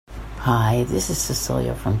Hi, this is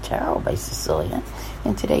Cecilia from Tarot by Cecilia,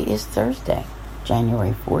 and today is Thursday,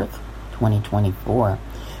 January 4th, 2024.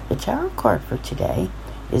 The tarot card for today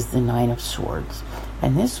is the Nine of Swords,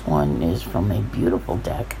 and this one is from a beautiful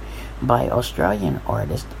deck by Australian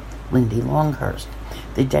artist Lindy Longhurst.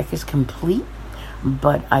 The deck is complete,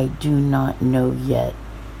 but I do not know yet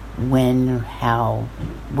when, how,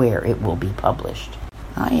 where it will be published.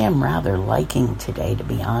 I am rather liking today, to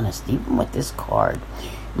be honest, even with this card.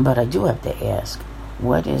 But I do have to ask,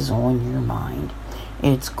 what is on your mind?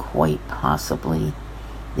 It's quite possibly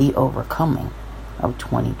the overcoming of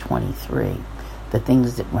 2023. The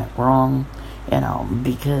things that went wrong,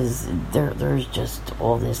 because there's just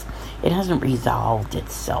all this. It hasn't resolved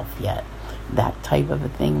itself yet, that type of a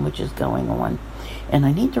thing which is going on. And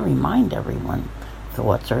I need to remind everyone,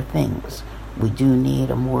 thoughts are things. We do need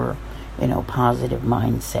a more, positive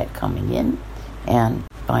mindset coming in and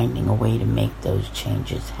finding a way to make those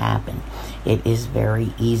changes happen. It is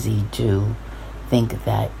very easy to think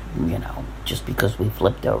that, just because we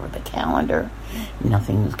flipped over the calendar,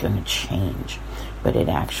 nothing's going to change. But it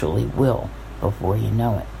actually will before you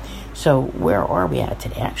know it. So where are we at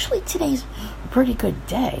today? Actually, today's a pretty good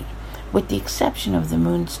day, with the exception of the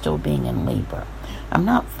moon still being in Libra. I'm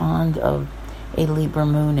not fond of a Libra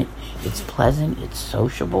moon. It's pleasant, it's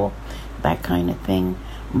sociable, that kind of thing,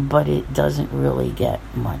 but it doesn't really get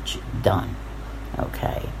much done,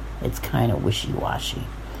 okay? It's kind of wishy-washy,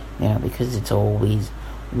 because it's always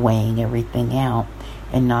weighing everything out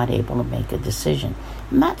and not able to make a decision.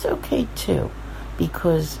 And that's okay, too,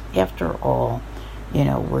 because after all,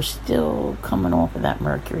 we're still coming off of that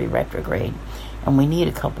Mercury retrograde, and we need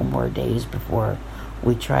a couple more days before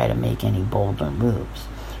we try to make any bolder moves.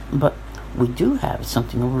 But we do have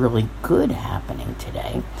something really good happening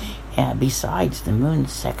today. Besides the moon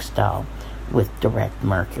sextile with direct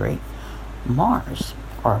Mercury, Mars,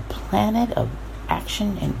 our planet of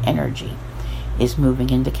action and energy, is moving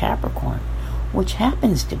into Capricorn, which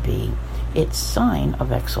happens to be its sign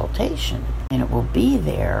of exaltation. And it will be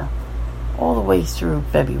there all the way through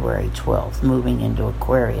February 12th, moving into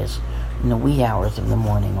Aquarius in the wee hours of the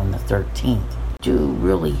morning on the 13th. Do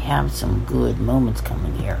really have some good moments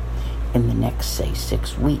coming here in the next, say,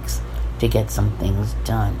 6 weeks to get some things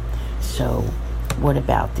done. So what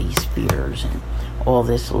about these fears and all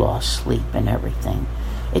this lost sleep and everything?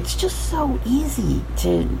 It's just so easy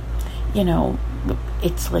to,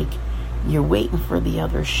 it's like you're waiting for the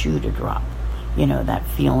other shoe to drop. That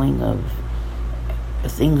feeling of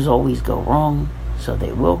things always go wrong, so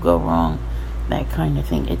they will go wrong, that kind of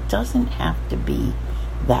thing. It doesn't have to be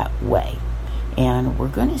that way. And we're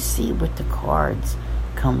going to see with the cards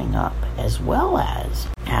coming up, as well as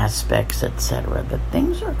aspects, etc., that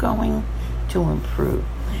things are going to improve.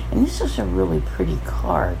 And this is a really pretty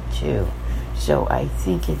card too, so I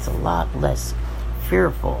think it's a lot less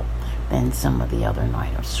fearful than some of the other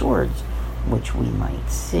Nine of Swords which we might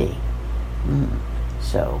see.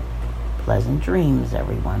 So pleasant dreams,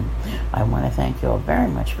 everyone. I want to thank you all very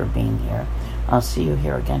much for being here. I'll see you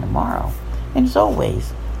here again tomorrow, and as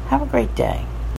always, have a great day.